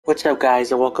What's up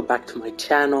guys and welcome back to my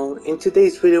channel. In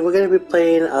today's video we're going to be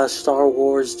playing Star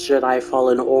Wars Jedi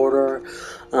Fallen Order,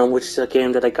 which is a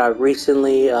game that I got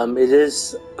recently. It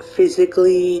is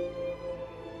physically,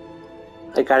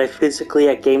 I got it physically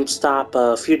at GameStop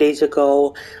a few days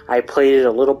ago. I played it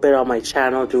a little bit on my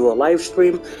channel, do a live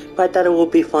stream, but I thought it would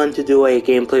be fun to do a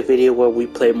gameplay video where we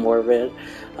play more of it.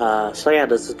 So yeah,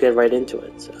 let's just get right into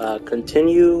it.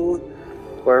 Continue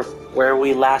where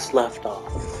we last left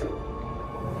off.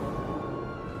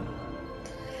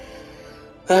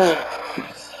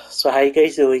 So how you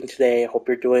guys doing today? Hope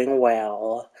you're doing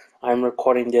well. I'm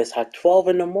recording this at 12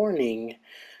 in the morning.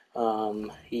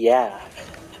 Yeah.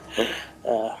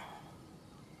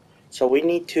 So we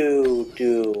need to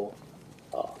do...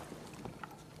 Oh,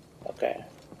 okay.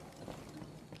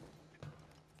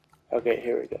 Okay,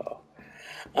 here we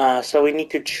go. So we need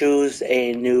to choose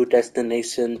a new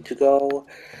destination to go.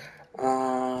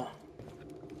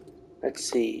 Let's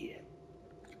see.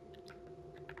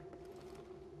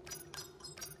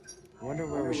 I wonder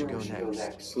where we should go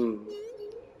next.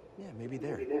 Yeah, maybe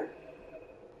there.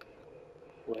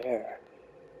 Where?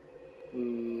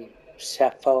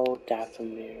 Cepho,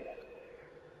 Dathomir.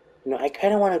 You know, I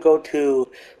kind of want to go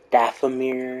to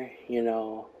Dathomir, you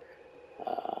know.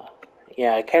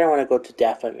 Yeah, I kind of want to go to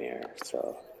Dathomir,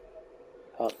 so...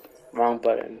 Oh, wrong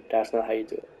button. That's not how you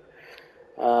do it.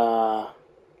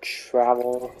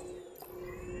 Travel...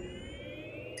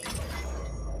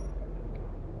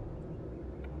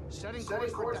 Setting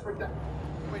course for that.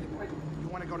 Wait a minute. You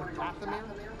want to go to Dathomir?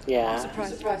 Yeah. I'm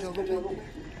surprised you drove over.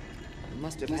 You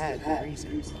must have had a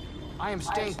reason. I am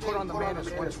staying put on the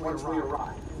Manus once we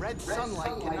arrive. Red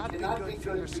sunlight cannot be good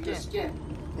for your skin.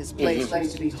 This place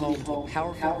used to be home to a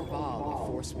powerful cabal of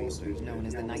Force wielders known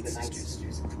as the Night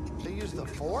Sisters. They use the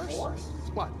Force?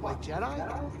 What, like Jedi?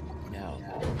 No.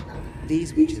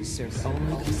 These witches serve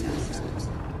only themselves.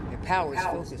 Their power is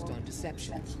focused on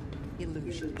deception,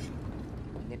 illusion,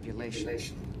 manipulation.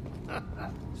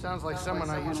 Sounds like someone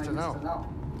I used to know.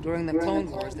 During the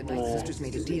Clone Wars, the Night Sisters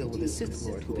made a deal with a Sith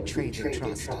Lord who betrayed their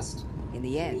trust. In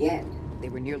the end, they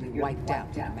were nearly wiped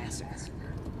out in a massacre.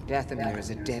 Dathomir is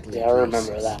a deadly place. Yeah, I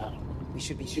remember that. We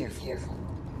should be careful.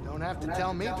 Don't have to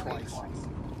tell me twice.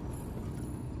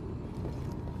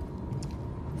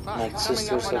 Night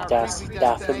Sisters Coming of up on our creepy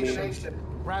Dathomir. destination.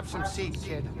 Grab some seat,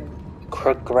 kid.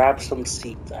 Grab some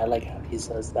seats. I like how he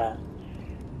says that.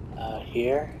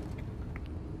 Here?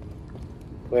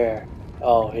 Where?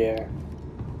 Oh, here.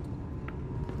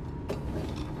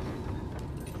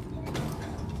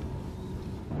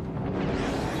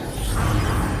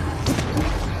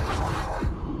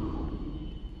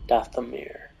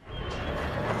 Dathomir.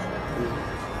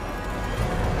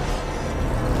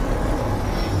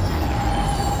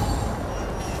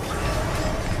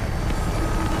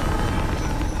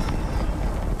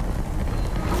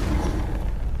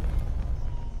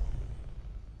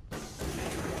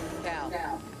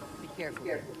 Cal, be careful.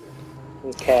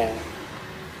 Okay.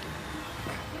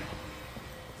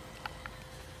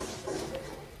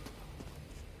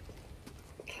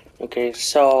 Okay,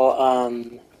 so,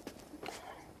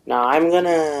 now I'm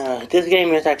gonna... This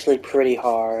game is actually pretty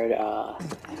hard,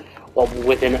 well,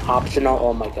 with an optional...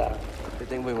 Oh my god. Good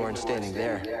thing we weren't standing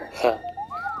there. Huh.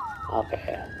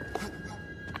 Okay.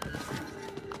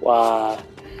 Well,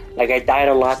 like, I died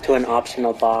a lot to an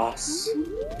optional boss.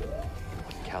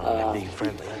 Counting on being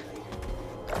friendly.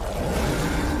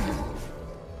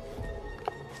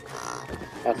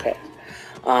 Okay.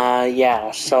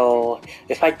 Yeah, so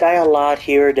if I die a lot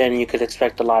here, then you could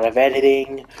expect a lot of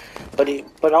editing,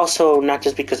 but also not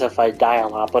just because if I die a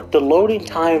lot, but the loading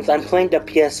times. I'm playing the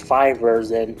PS5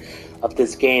 version of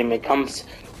this game. It comes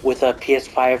with a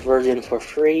PS5 version for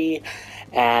free,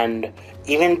 and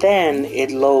even then,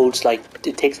 it loads like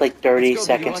it takes like 30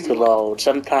 seconds to load.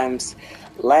 Sometimes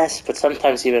less, but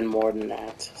sometimes even more than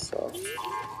that. So.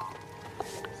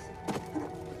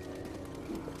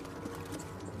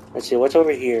 Let's see, what's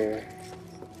over here?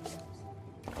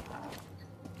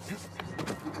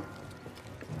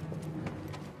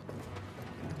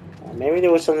 Maybe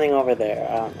there was something over there,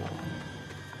 I don't know.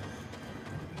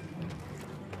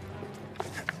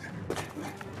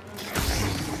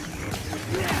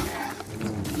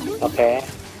 Okay.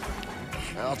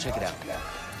 I'll check it out.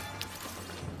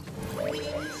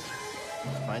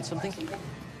 Find something?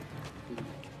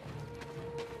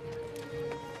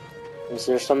 Is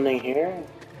there something here?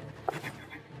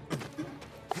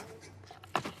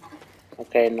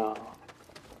 Okay, no.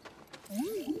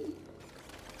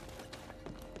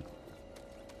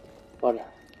 What?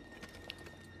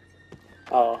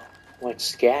 Oh, like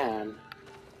scan.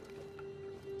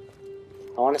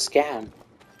 I want to scan.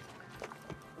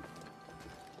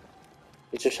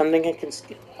 Is there something I can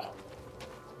skip?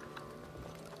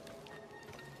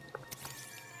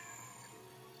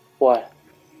 What?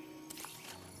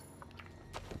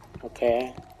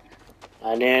 Okay.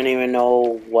 I didn't even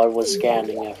know what was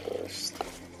scanning at first.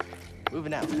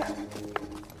 Moving out.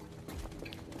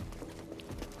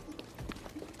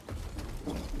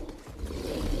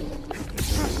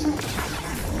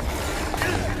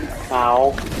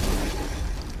 Ow.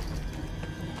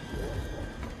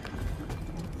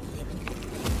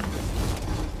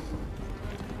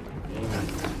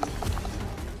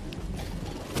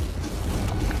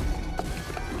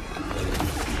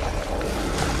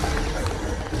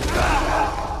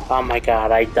 Oh my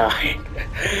god, I died.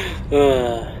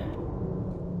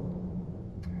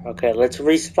 Okay, let's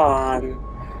respawn.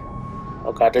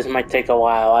 Oh god, this might take a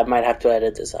while. I might have to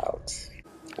edit this out.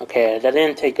 Okay, that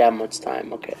didn't take that much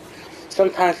time. Okay.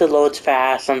 Sometimes it loads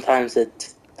fast, sometimes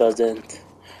it doesn't.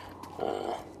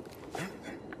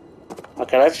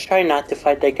 Okay, let's try not to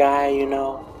fight the guy, you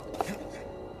know.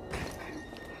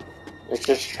 Let's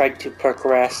just try to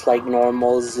progress like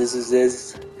normal.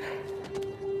 Ziz.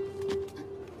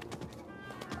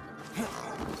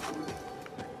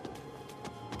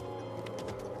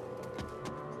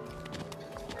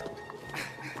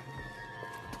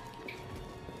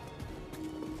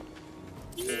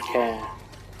 Okay.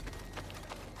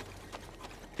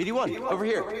 BD1, over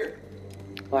here.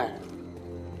 What?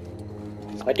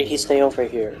 Why did he stay over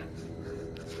here?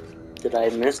 Did I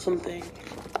miss something?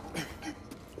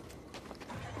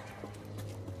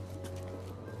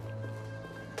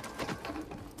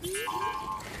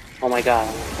 Oh my god.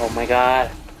 Oh my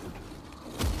god.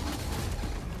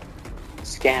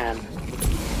 Scan.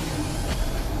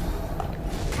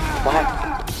 What?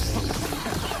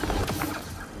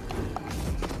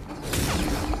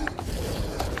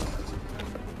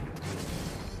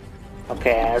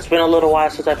 Okay, it's been a little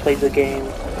while since I played the game.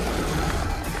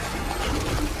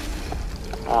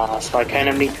 So I kind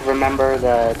of need to remember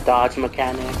the dodge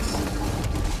mechanics.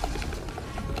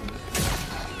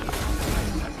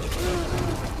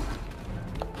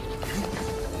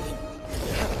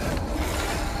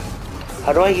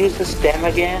 How do I use the stem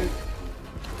again?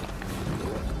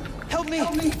 Help me!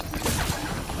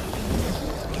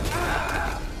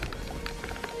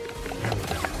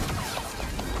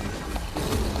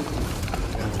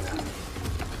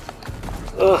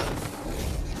 Ugh.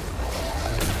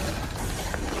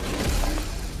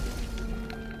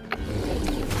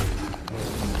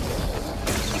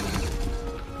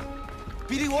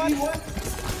 BD1?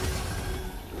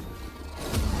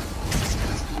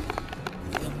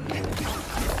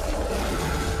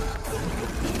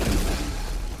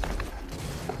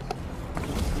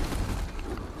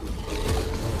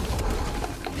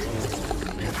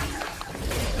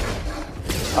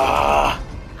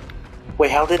 Wait,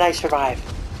 how did I survive?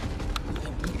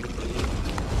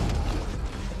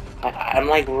 I'm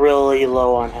like really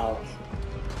low on health.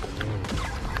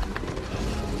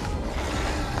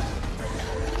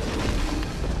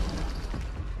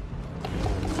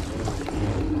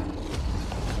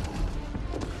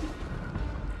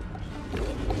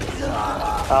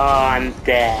 Oh, I'm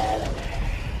dead.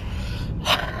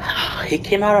 He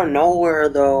came out of nowhere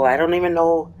though. I don't even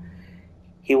know.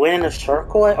 He went in a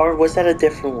circle, or was that a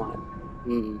different one?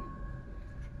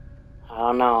 I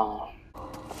don't know.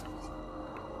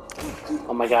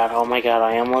 Oh my god,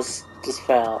 I almost just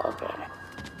fell. Okay.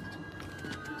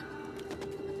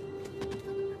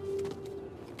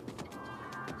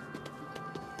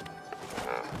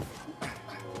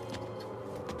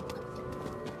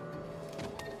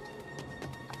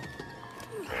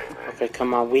 Okay,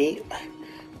 come on,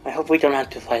 I hope we don't have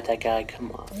to fight that guy,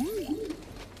 come on.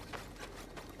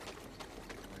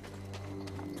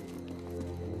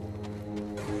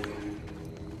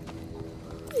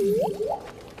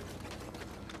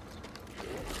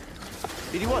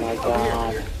 BD1, Oh my over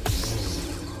god. here.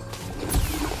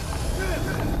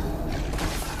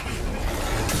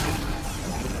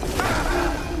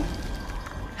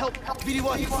 Help!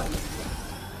 BD1!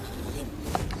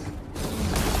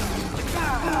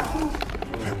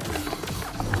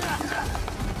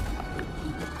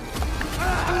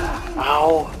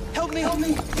 Ow! Help me!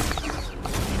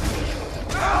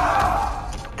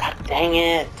 God dang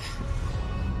it!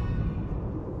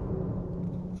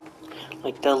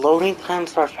 Like, the loading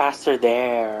times are faster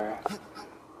there.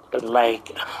 But like,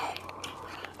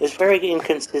 it's very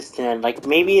inconsistent. Like,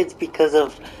 maybe it's because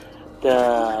of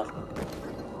the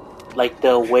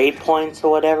waypoints or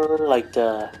whatever, like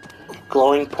the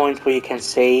glowing points where you can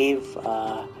save.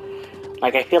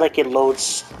 Like, I feel like it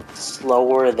loads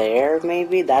slower there,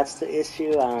 maybe? That's the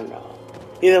issue? I don't know.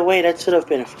 Either way, that should have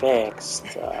been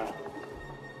fixed.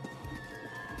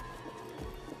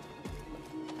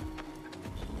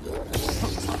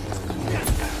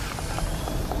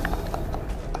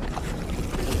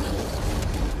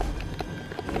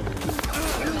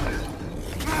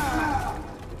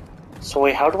 So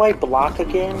wait, how do I block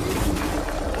again?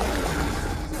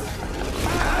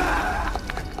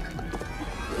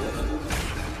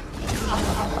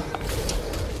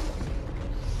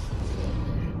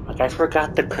 Like, I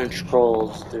forgot the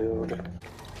controls, dude.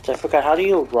 I forgot, how do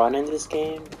you run in this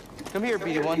game? Come here,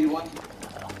 BD1.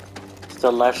 It's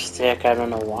the left stick, I don't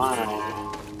know why.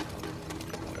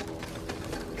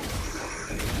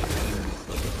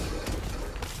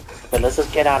 But let's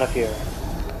just get out of here.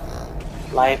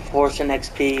 Life, force, and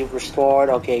XP restored.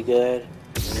 Okay, good.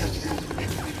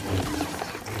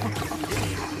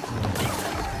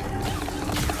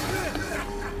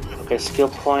 Okay, skill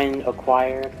point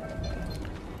acquired.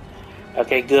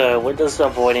 Okay, good. We're just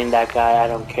avoiding that guy. I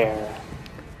don't care.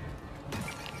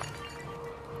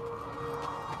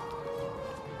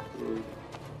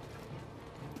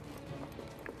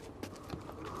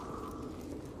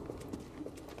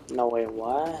 No, wait,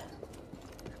 what?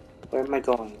 Where am I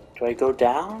going? Do I go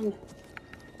down?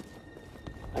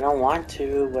 I don't want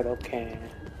to, but okay.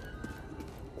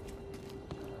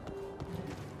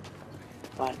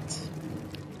 What?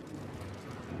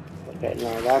 Okay,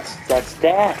 no, that's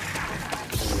death.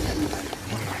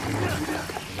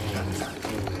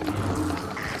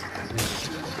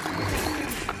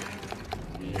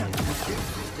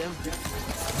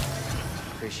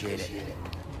 Appreciate it.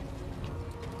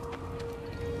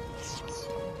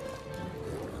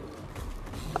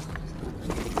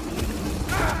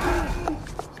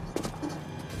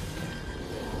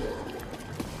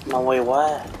 No, wait,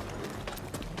 what?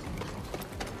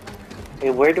 Hey,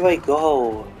 where do I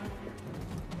go?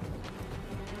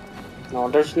 No,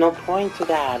 there's no point to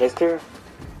that. Is there...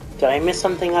 Did I miss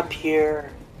something up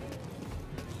here?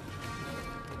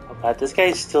 Oh god, this guy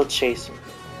is still chasing.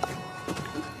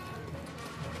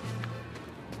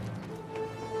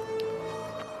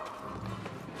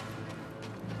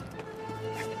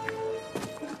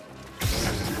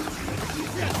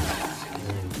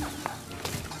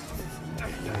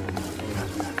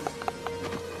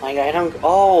 Like, I don't...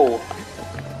 Oh!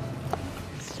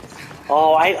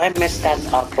 Oh, I messed that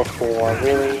up before,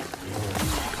 really?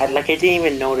 I didn't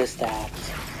even notice that.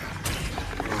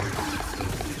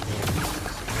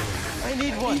 I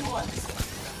need one.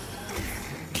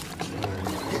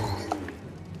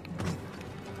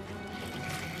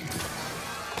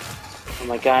 Oh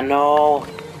my god, no!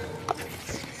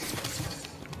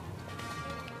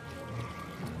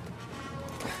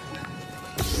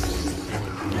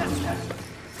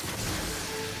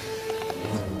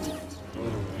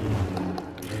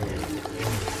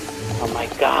 Oh my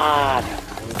god!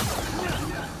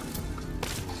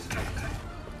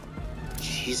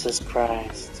 Jesus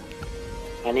Christ.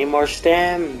 I need more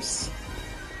stems!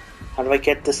 How do I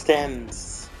get the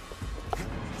stems?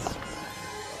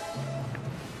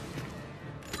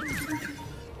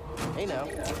 Hey now.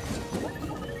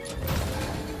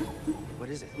 What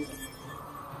is it?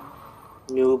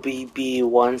 New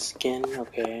BB1 skin,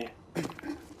 okay.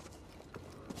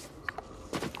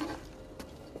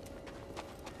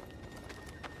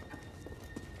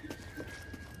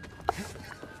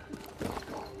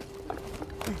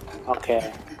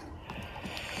 Okay.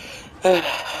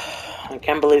 I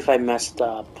can't believe I messed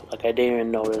up. Like, I didn't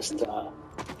even notice the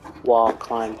wall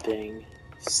climb thing.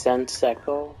 Sense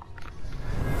Echo?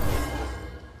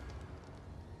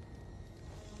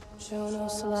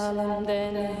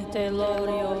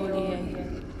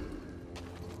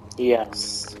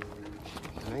 Yes.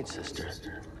 Alright, sister.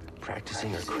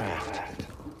 Practicing her craft.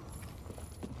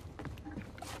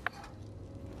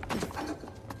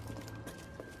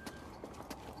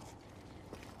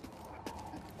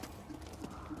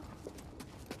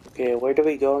 Okay, where do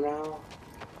we go now?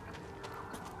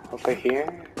 Over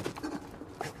here?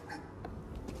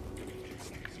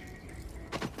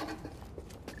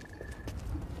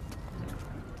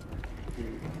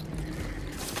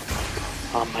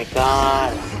 Oh my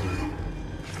god!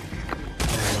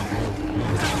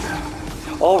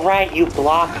 Oh right, you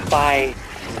block by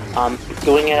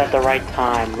doing it at the right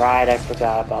time. Right, I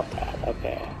forgot about that.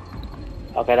 Okay.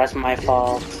 Okay, that's my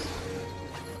fault.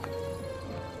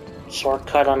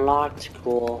 Shortcut unlocked,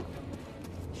 cool.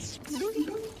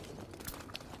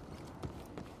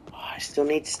 Oh, I still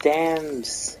need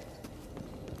stems.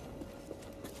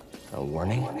 A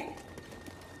warning?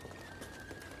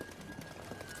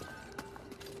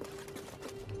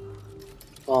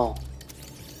 Oh.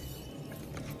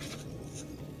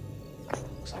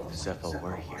 Looks like the Zeppo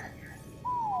were here.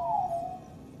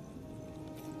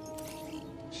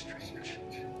 Strange.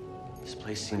 This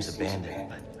place seems abandoned,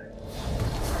 but...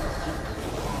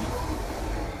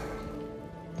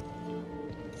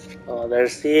 Oh, there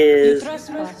she is.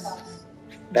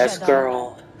 Best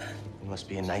girl. must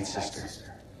be a Night Sister.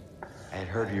 I had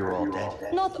heard you were all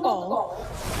dead. Not all.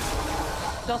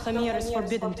 Dathomir is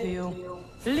forbidden to you.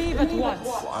 Leave at once.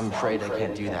 Well, I'm afraid I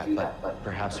can't do that, but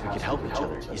perhaps we could help each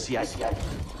other. You see,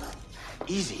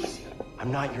 Easy.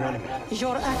 I'm not your enemy.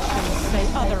 Your actions say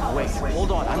otherwise. Wait,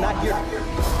 hold on. I'm not here.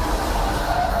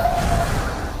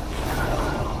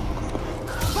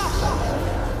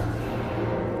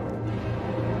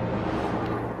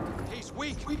 He's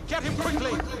weak. Get him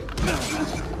quickly.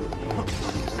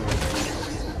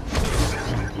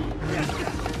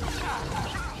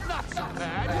 Not so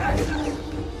bad.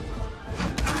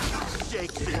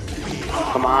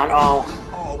 Come on, oh,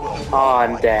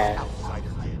 I'm dead.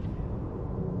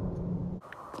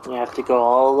 We have to go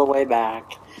all the way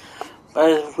back.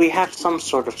 But we have some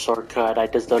sort of shortcut, I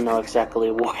just don't know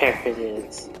exactly where it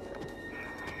is.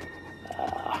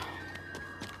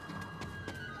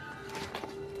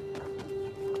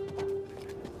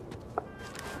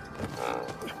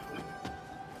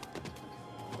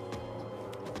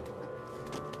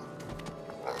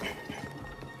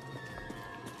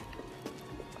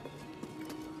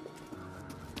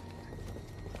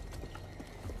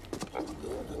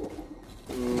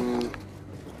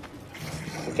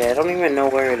 Okay, I don't even know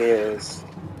where it is.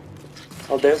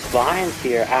 Oh, there's vines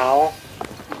here, ow.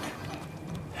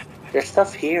 There's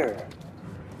stuff here.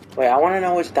 Wait, I want to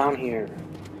know what's down here.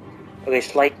 Okay,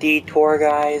 slight detour,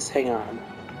 guys. Hang on.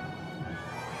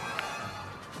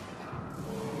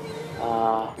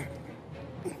 Oh,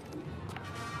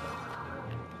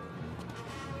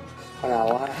 no,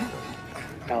 what?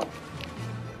 No.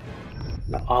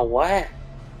 No, oh, what?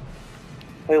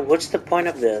 Wait, what's the point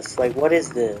of this? Like, what is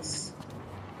this?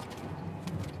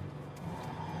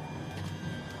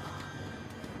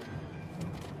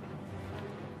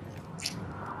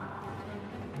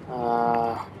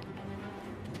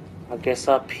 I guess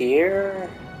up here?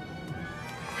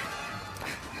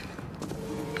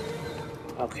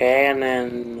 Okay, and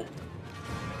then...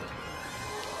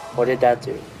 What did that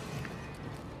do?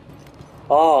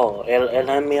 Oh, it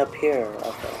led me up here.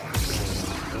 Okay.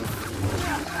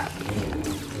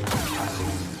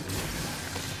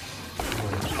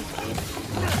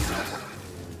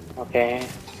 Okay.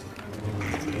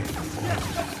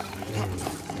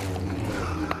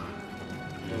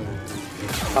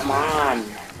 Come on!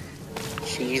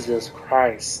 Jesus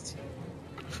Christ.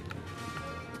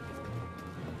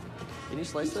 Can you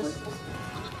slice this?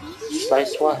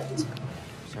 Slice what?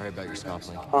 Sorry about your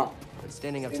scoffing. Oh. But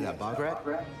standing up to that bog rat?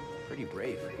 Pretty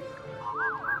brave.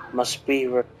 Must be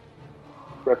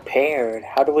repaired.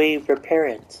 How do we repair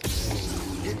it?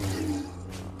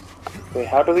 Wait,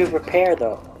 how do we repair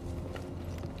though?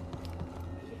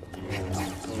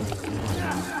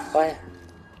 What?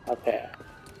 Okay.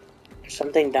 There's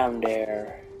something down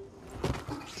there.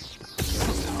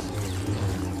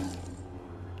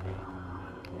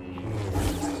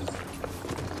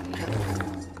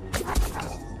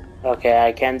 Okay,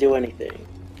 I can't do anything.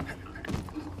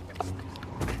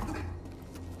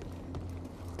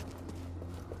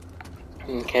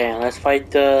 Okay, let's fight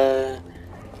the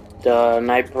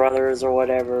Night Brothers or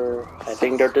whatever. I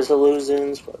think they're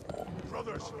disillusions.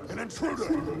 Brothers, an intruder.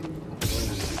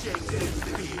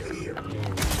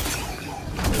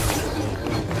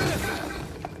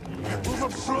 Move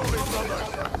up slowly,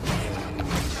 brother.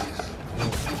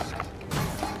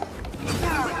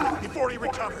 Before he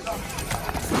recovers.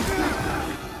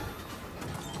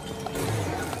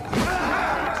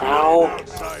 Ow!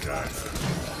 Outsider.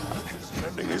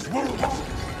 Mending his wounds.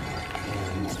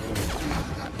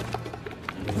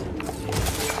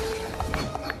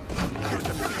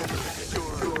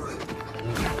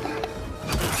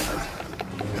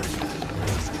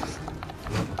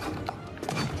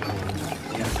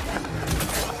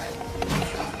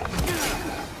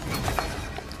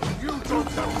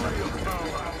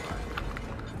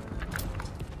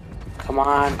 Come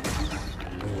on.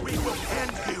 We will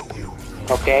end you.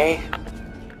 Okay.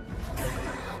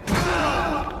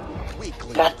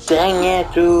 God dang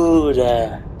it, dude.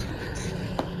 Yeah,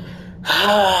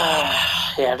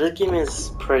 this game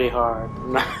is pretty hard.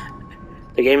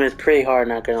 The game is pretty hard,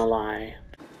 not gonna lie.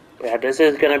 Yeah, this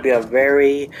is gonna be a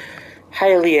very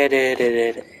highly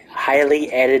edited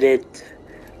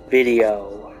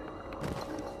video.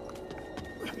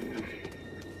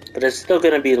 But it's still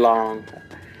gonna be long,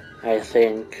 I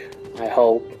think. I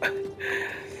hope.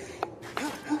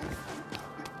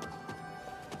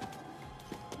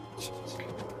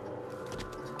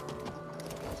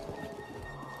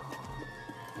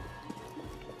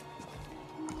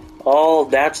 Oh,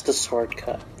 that's the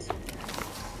shortcut.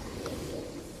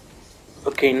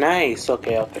 Okay, nice.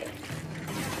 Okay.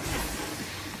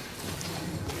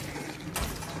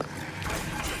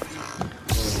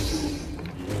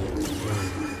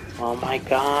 Oh my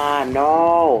god,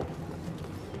 no!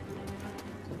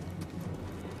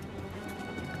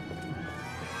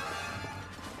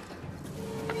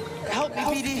 Help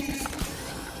me, BD!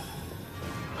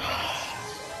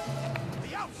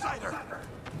 The outsider!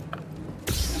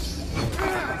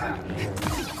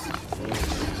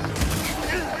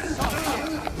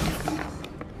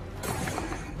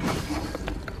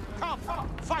 Come,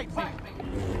 fight me!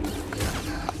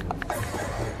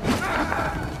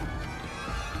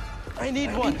 I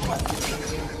need one!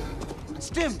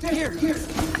 Stim, here!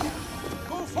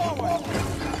 Move forward!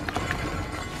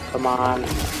 Come on.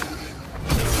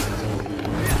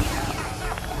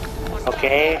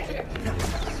 Okay.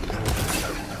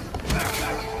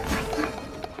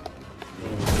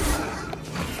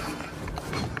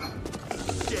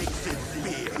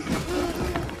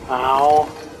 Ow.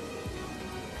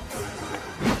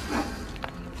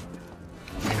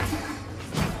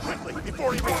 Quickly,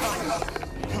 before he becomes...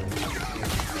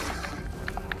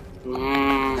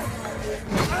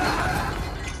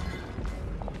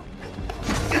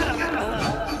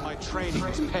 My training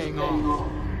is paying off.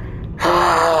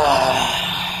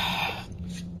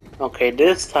 Okay,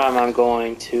 this time I'm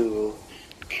going to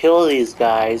kill these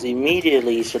guys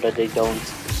immediately so that they don't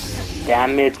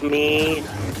damage me.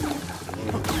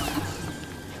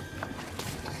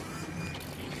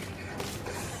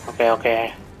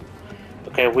 Okay.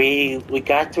 Okay, we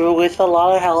got through with a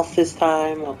lot of health this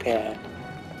time. Okay.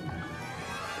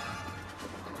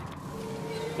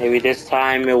 Maybe this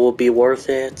time it will be worth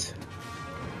it.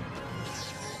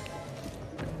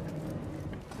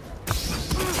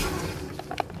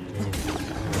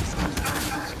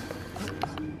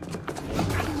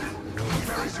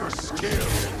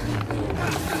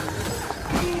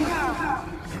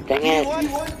 Dang it.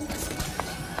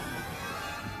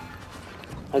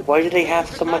 Like, why do they have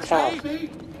so much health?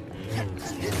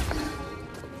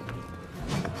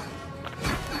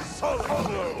 Solid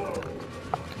blow!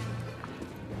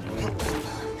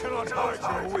 Cannot hide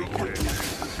your weakness.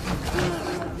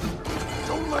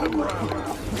 Don't let him round.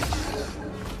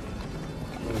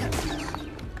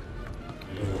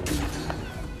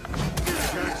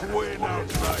 Can't win,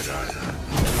 outsider.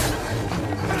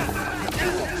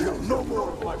 Kill no more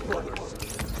of my brothers.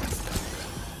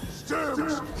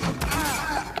 Stems!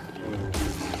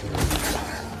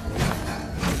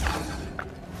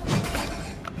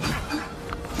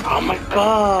 Oh my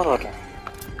god!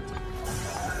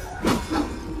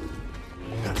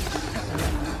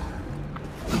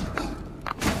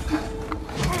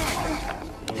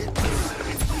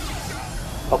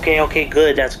 Okay,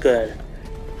 good, that's good.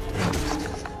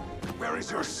 Where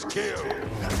is your skill?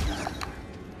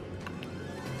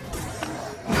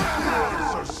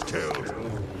 So skilled.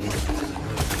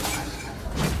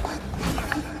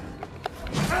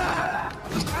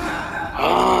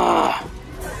 Ah!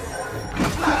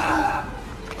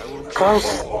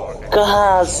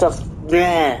 God,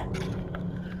 man.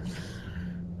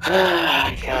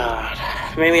 God.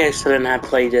 Maybe I shouldn't have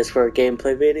played this for a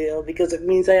gameplay video because it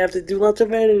means I have to do lots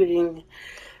of editing.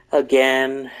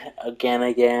 Again.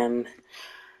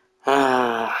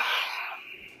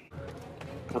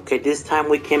 Okay, this time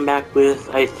we came back with,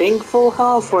 I think, full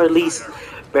health, or at least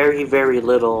very, very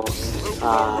little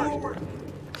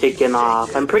taken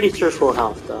off. I'm pretty sure full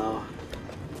health, though.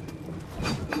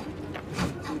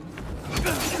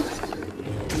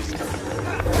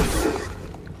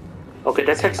 Okay,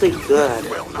 that's actually good.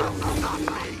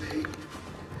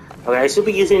 Okay, I should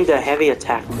be using the heavy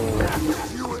attack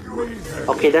move.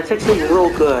 Okay, that's actually real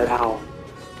good. Ow.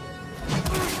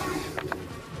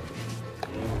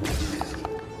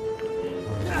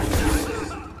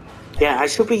 Yeah, I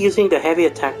should be using the heavy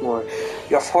attack more.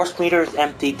 Your force meter is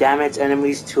empty. Damage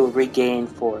enemies to regain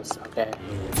force. Okay.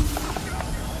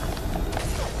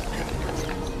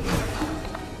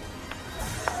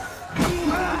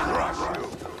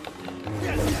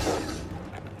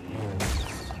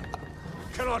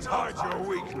 Cannot hide your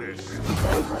weakness.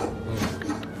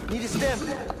 Need a stim.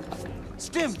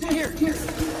 Stim, here.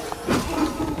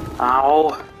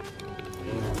 Ow.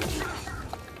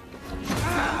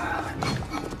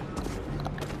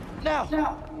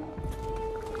 Now.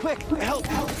 Quick, help.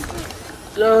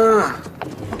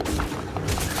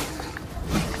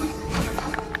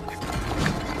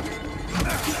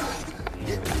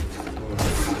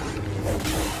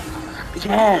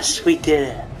 Yes, we did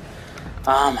it.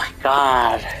 Oh my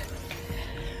god.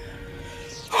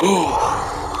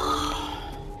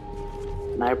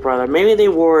 Night Brother. Maybe they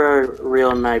were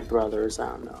real Night Brothers. I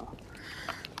don't know.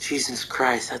 Jesus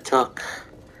Christ, that took...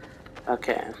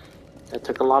 Okay. That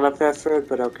took a lot of effort,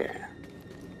 but okay.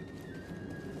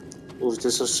 Was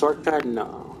this a shortcut?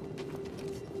 No.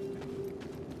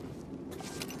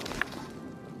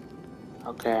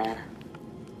 Okay.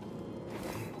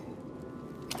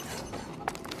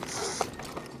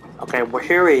 Okay, well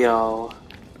here we go.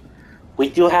 We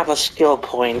do have a skill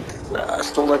point,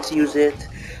 so let's use it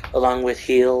along with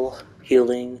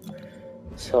healing.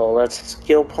 So let's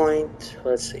skill point.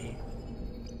 Let's see.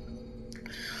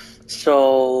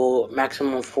 So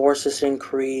maximum force is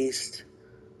increased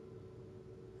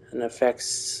and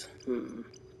affects.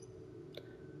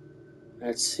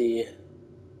 Let's see.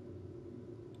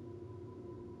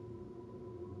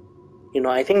 You know,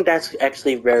 I think that's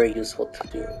actually very useful to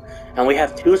do. And we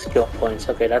have 2 skill points.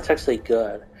 Okay, that's actually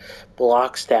good.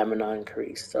 Block stamina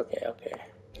increased. Okay, okay.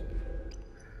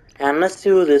 And let's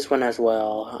do this one as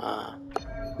well.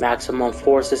 Maximum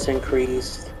force is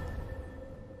increased.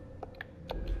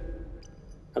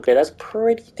 Okay, that's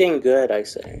pretty dang good, I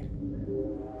say.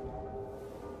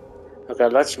 Okay,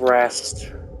 let's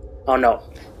rest. Oh no.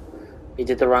 We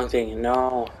did the wrong thing.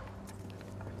 No.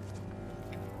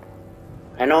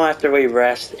 I know after we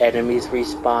rest, enemies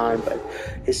respawn, but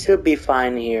it should be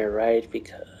fine here, right?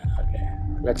 Because, okay,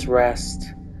 let's rest.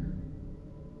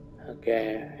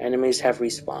 Okay, enemies have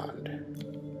respawned.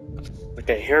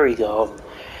 Okay, here we go.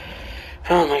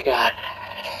 Oh my god.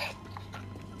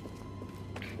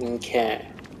 Okay.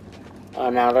 Oh,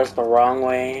 now that's the wrong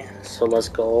way, so let's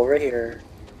go over here.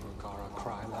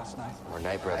 Cry last night. More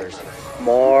Night Brothers.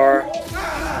 More.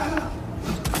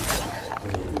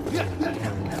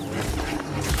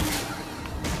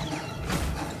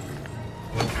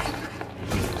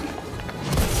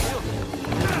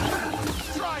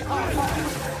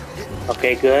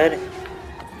 Okay, good.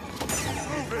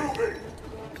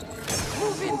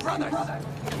 Move in, brother.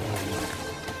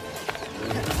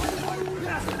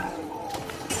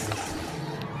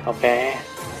 Okay.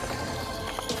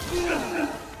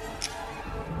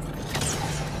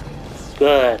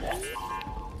 Good.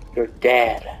 You're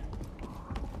dead.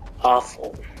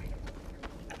 Awful.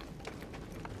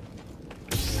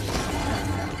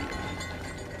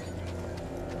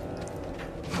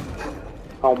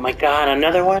 Oh my god,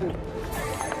 another one?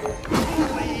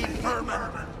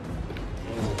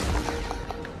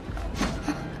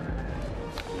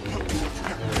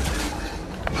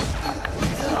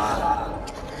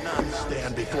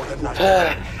 Stand before the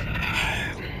night.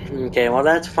 Okay, well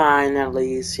that's fine at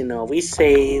least, you know, we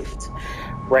saved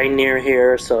right near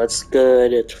here, so it's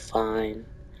good, it's fine,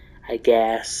 I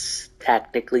guess,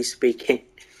 technically speaking.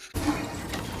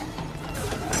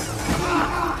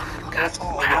 God,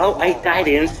 wow, I died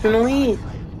instantly?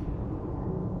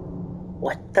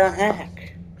 What the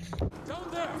heck?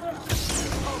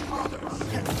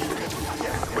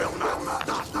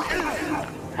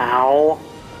 Ow.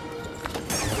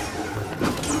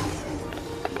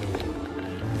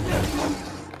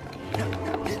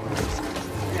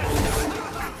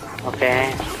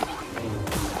 Okay.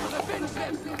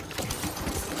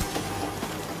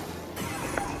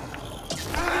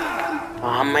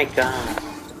 Oh my god.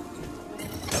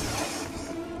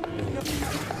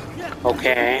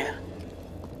 Okay.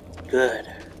 Good.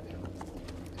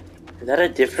 Is that a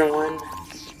different one?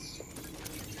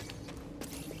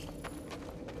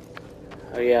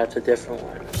 Oh yeah, it's a different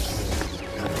one.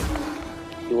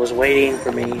 He was waiting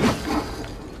for me.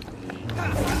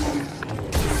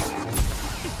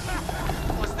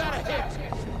 Was that a hit?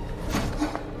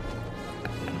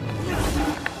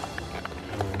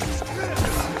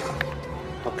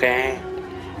 Okay.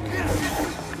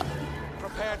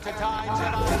 Prepare to die,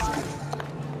 Jedi.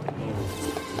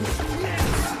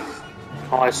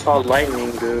 Oh, I saw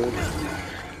lightning, dude.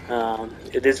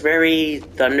 It is very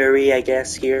thundery, I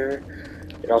guess, here.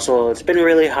 It's been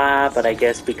really hot, but I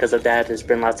guess because of that, there's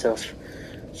been lots of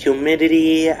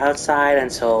humidity outside,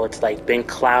 and so it's like been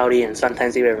cloudy and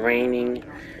sometimes even raining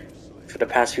for the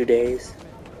past few days.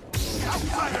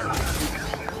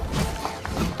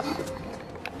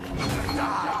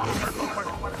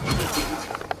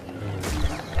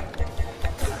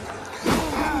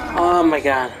 Oh my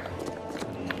god.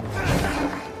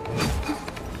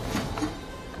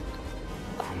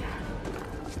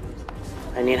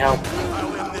 I need help.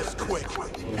 I'll end this quick.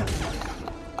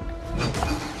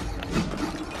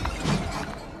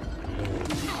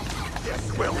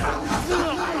 Yes, will.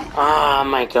 Oh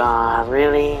my god,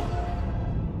 really?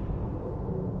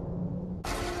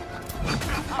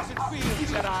 How's it feel,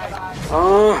 Jedi?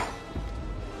 Oh.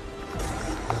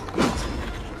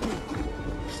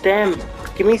 Stem!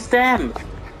 Give me stem!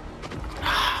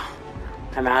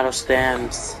 I'm out of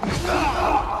stems.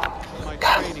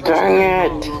 God dang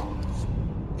it!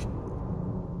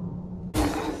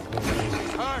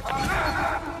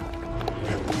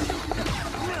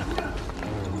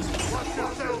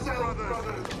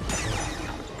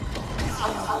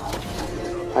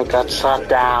 I got shot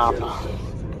down.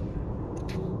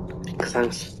 Because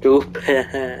I'm stupid.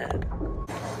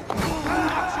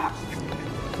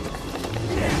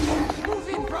 Move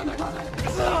in, brother.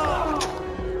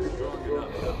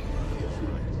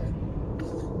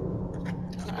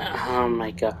 Oh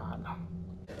my god.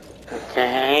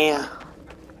 Okay.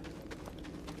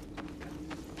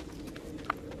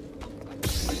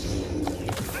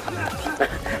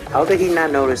 How did he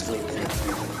not notice me?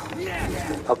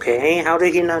 Okay, how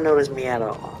did he not notice me at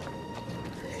all?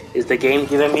 Is the game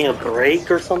giving me a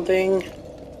break or something?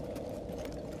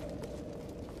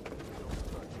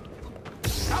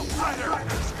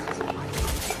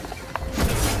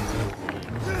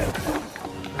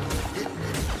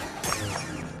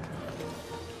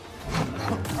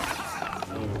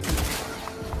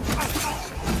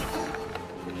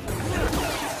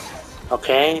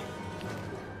 Okay.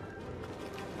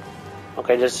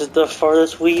 Okay, this is the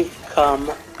furthest we've come.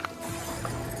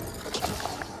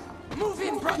 Move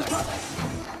in, brother.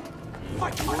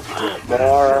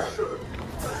 More.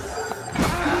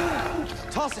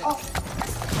 Toss it.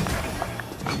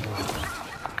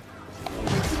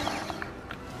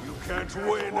 You can't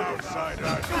win,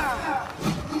 outsiders.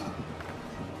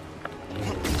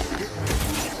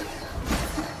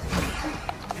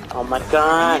 Oh my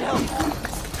god.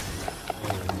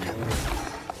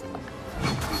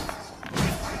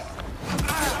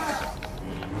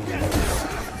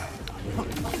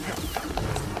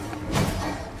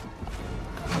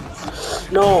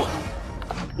 No!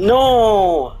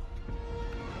 No!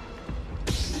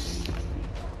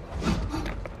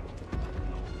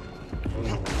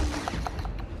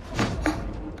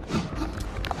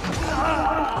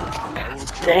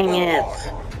 Dang it!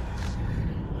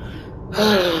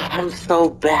 I'm so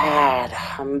bad.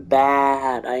 I'm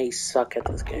bad. I suck at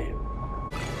this game.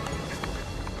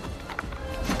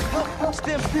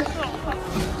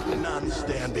 None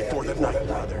stand before the Night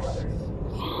Brothers.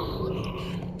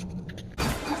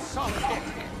 Solid hit.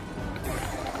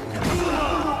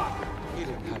 You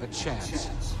didn't have a chance.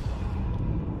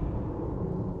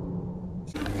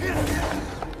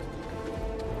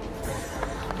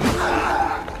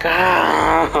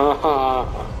 God.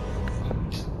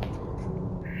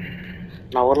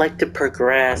 I would like to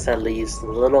progress at least a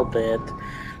little bit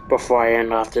before I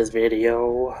end off this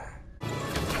video.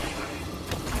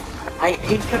 I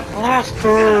hate the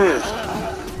blasters!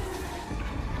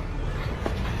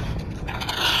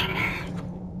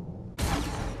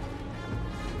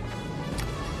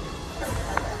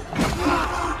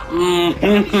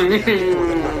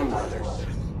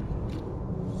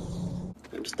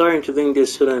 I'm starting to think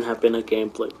this shouldn't have been a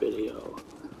gameplay video.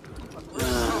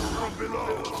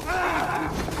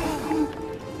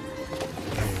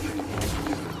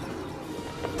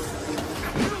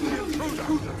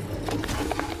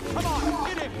 Come on,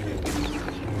 hit him.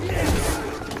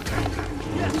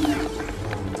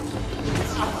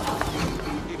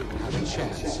 You didn't have a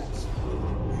chance.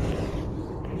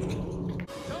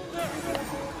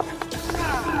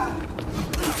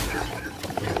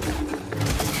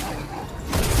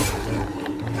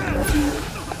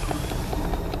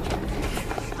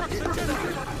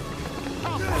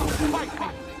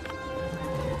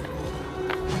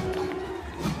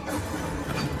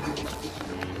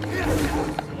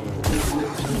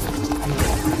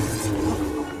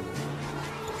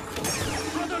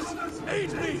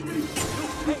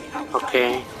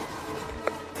 Okay.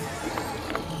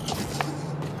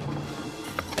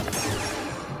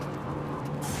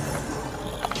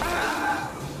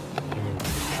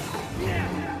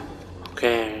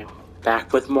 Okay,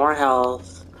 back with more health.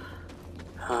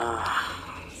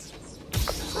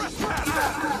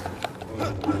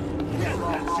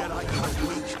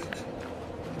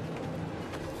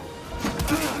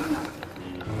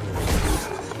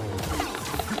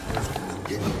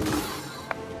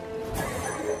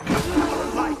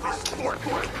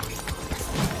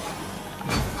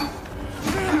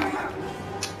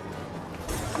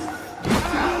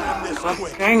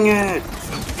 Dang it!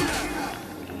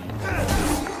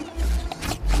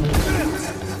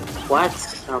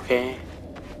 What? Okay.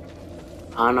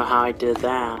 I don't know how I did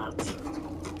that.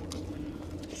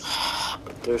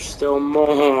 But there's still more.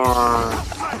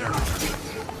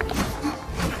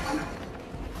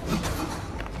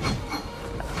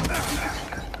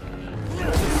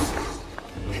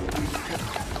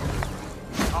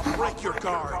 I'll break your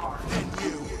guard, and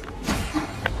you.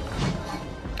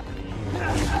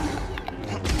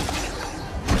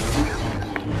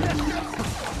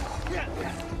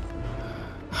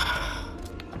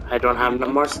 I don't have no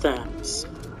more stamps.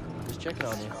 Just checking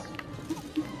on you.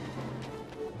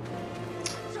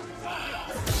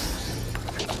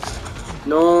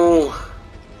 No.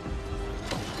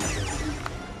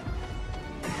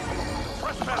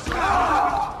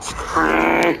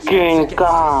 Freaking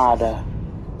God.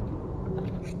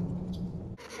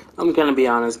 I'm gonna be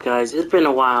honest, guys. It's been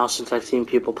a while since I've seen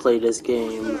people play this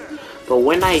game. But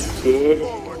when I did,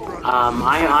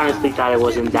 I honestly thought it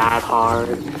wasn't that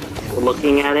hard.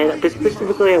 Looking at it,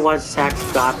 specifically I watched Zach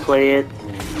Scott play it,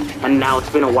 and now it's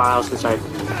been a while since I've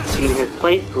seen his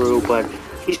playthrough, but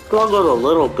he struggled a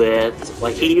little bit.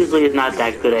 Like, he usually is not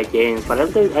that good at games, but I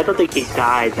don't think he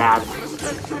died that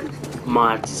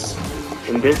much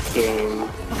in this game.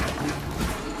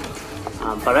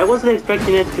 But I wasn't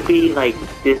expecting it to be like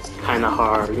this kind of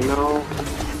hard, you know?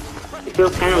 It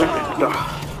feels kind of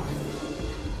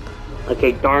like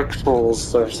a Dark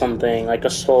Souls or something, like a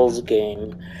Souls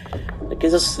game. Like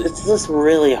it's just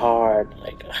really hard.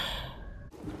 Like.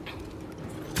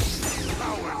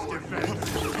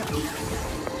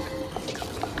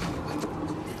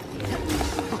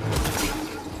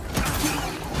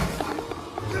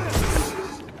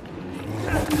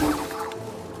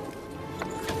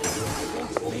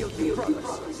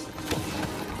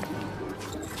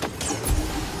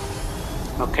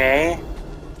 Okay.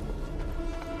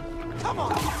 Come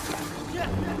on.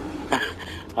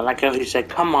 I like how he said,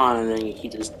 "Come on," and then he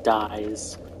just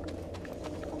dies.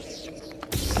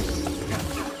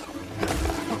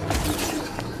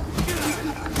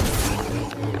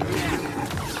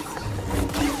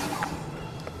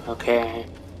 Okay.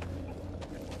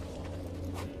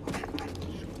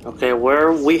 Okay,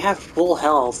 we have full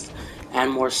health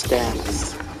and more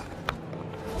stamps.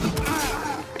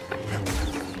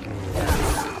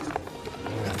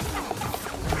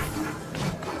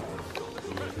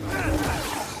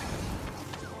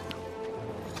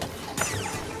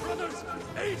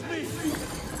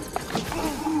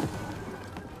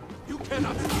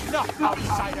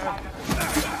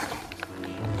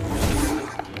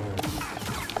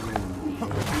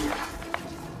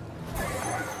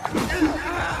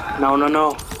 No, no,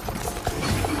 no.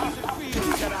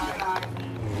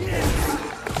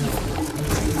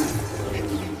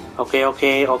 Okay,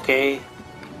 okay, okay.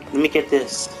 Let me get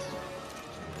this.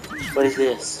 What is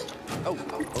this? Oh,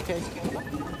 okay.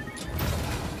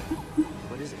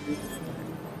 What is it?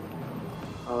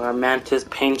 Oh, a mantis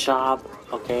paint job.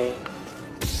 Okay.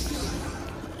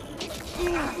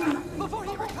 Before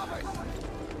he recovers.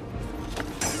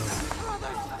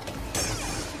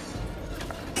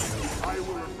 I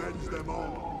will avenge them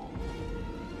all.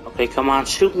 Okay, come on,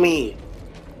 shoot me.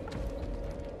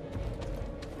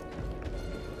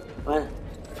 What?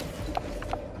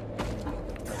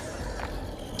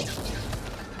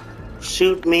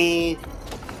 Shoot me.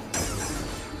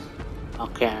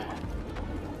 Okay.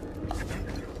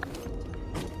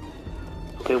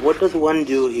 Okay, what does one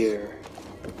do here?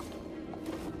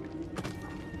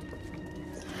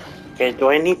 Okay, do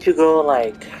I need to go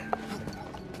like...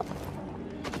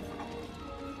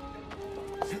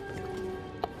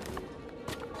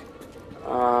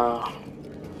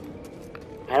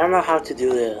 I don't know how to do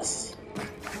this.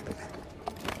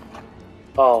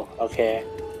 Oh, okay.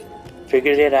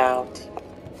 Figured it out.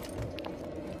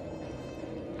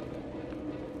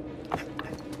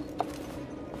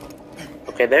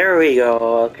 Okay, there we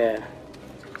go, okay.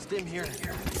 Stim here.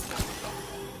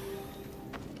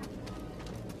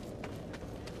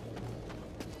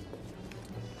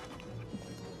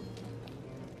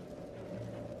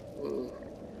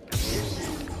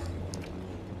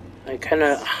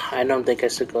 I don't think I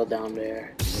should go down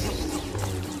there.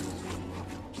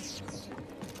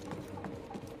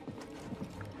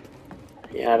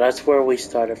 Yeah, that's where we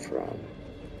started from.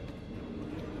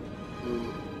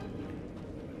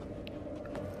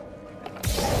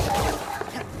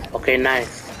 Okay,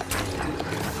 nice.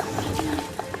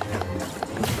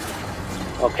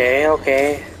 Okay,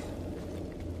 okay.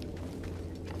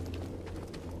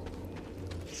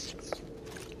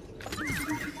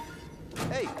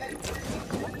 Hey.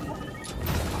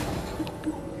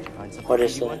 What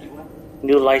is that?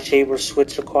 New lightsaber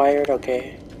switch acquired?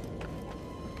 Okay.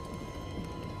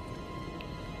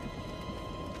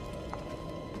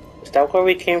 Is that where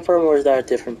we came from, or is that a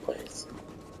different place?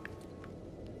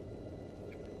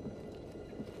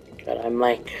 God, I'm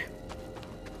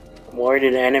worried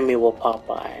an enemy will pop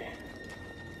by.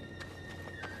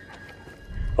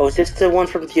 Oh, is this the one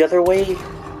from the other way?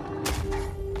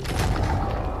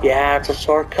 Yeah, it's a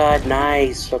shortcut.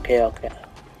 Nice. Okay, okay.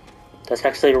 That's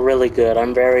actually really good.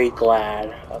 I'm very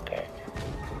glad. Okay.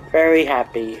 Very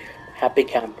happy. Happy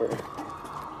camper.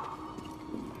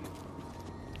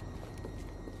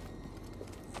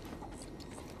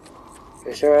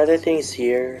 Is there other things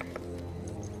here?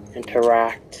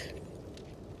 Interact.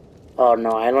 Oh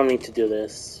no, I don't need to do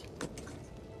this.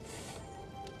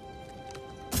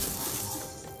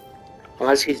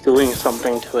 Unless he's doing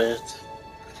something to it.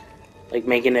 Like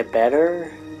making it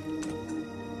better?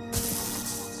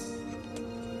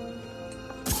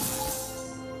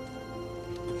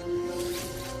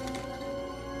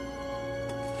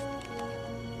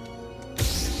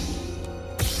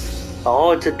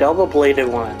 Oh, it's a double-bladed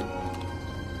one.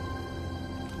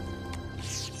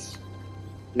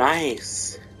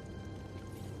 Nice.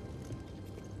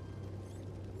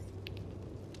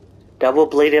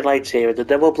 Double-bladed lightsaber. The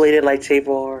double-bladed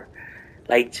lightsaber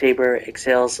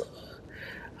excels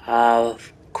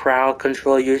crowd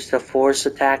control. Use the force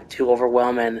attack to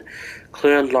overwhelm and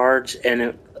clear large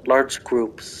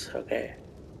groups. Okay.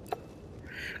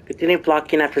 Continue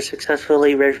blocking after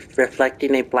successfully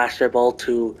reflecting a blaster bolt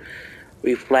to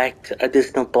reflect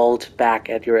additional bolts back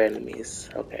at your enemies.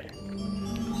 Okay.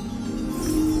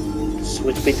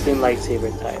 Switch between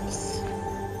lightsaber types.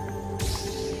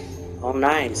 Oh,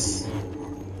 nice.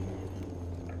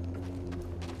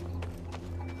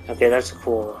 Okay, that's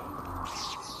cool.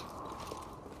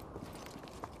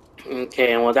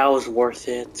 Okay, well that was worth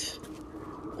it.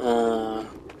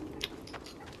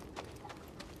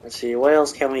 Let's see, what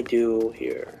else can we do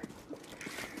here?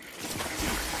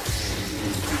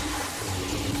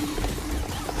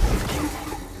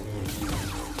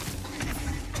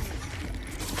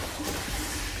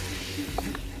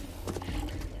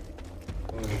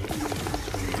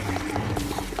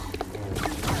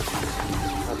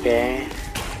 Okay.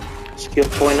 Skill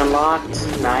point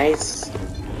unlocked. Nice.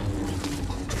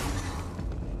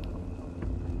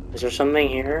 Is there something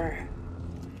here?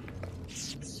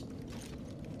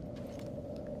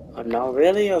 Oh, no,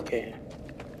 really? Okay.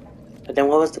 But then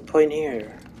what was the point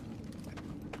here?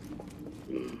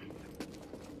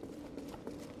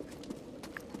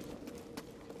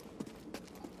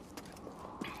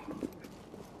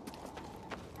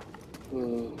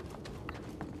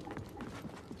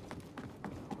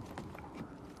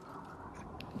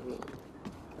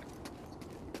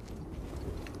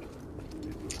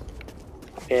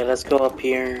 Okay, let's go up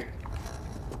here.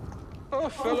 Oh,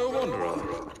 fellow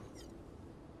wanderer.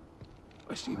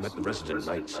 I see you met the resident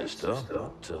Night Sister,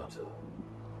 but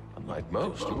unlike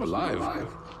most, you're alive.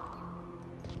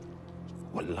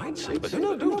 Well, lightsaber,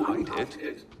 no, don't hide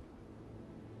it.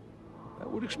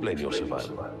 That would explain your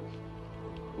survival.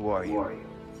 Who are you?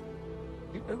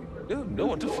 No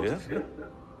one to fear.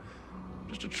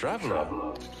 Just a traveler,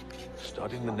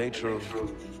 studying the nature of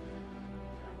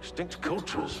extinct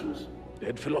cultures,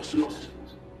 dead philosophers.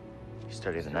 You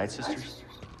study the Night Sisters?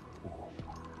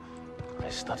 I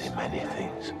study many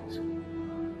things.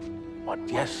 But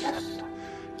yes, that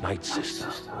Night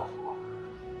Sister.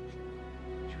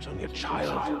 She was only a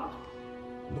child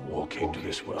when the war came to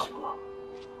this world.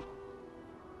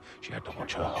 She had to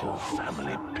watch her whole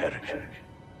family perish.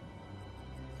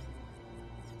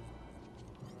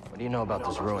 What do you know about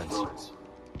those ruins?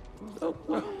 Oh,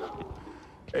 well,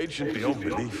 ancient beyond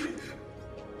belief.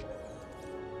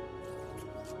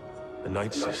 The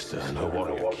Night Sister and her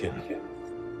warrior kin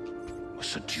were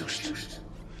seduced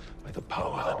by the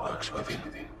power that works within.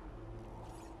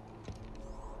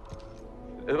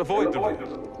 Avoid the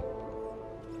ruin,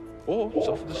 or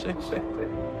suffer the same fate.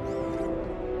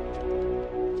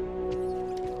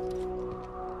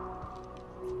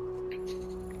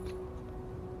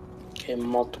 Okay,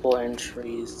 multiple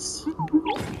entries.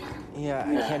 Yeah,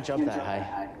 I can't jump that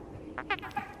high.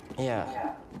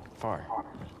 Yeah, far.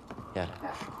 Yeah.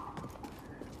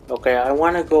 Okay, I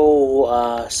want to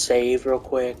go save real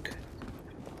quick.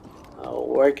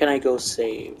 Where can I go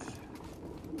save?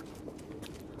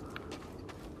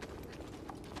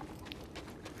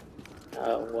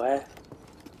 What?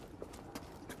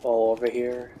 Oh, over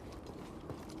here.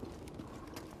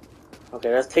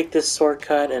 Okay, let's take this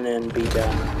shortcut and then be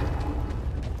done.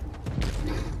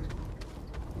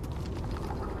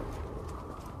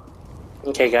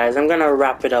 Okay guys, I'm gonna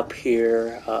wrap it up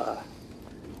here,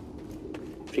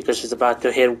 because it's about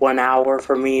to hit 1 hour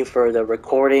for me for the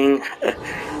recording,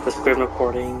 the screen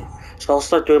recording. So I'll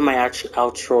start doing my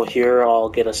outro here. I'll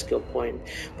get a skill point.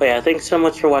 But yeah, thanks so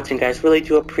much for watching, guys. Really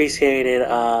do appreciate it.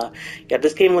 Yeah,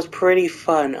 this game was pretty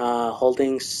fun.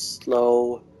 Holding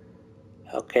slow.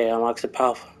 Okay, unlocks a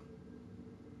powerful.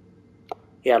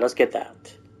 Yeah, let's get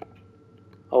that.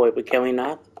 Oh wait, but can we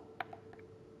not?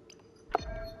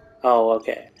 Oh,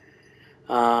 okay.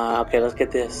 Okay, let's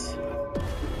get this.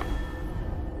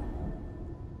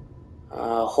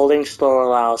 Holding slow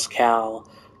allows Cal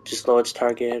to slow its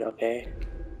target. Okay.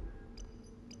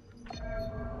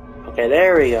 Okay,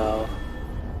 there we go.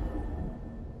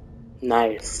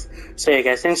 Nice. So yeah,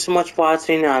 guys, thanks so much for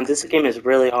watching. This game is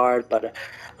really hard, but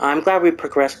I'm glad we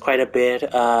progressed quite a bit.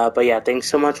 But yeah, thanks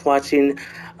so much for watching.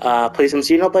 Play some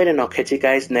Xenoblade, and I'll catch you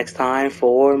guys next time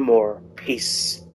for more. Peace.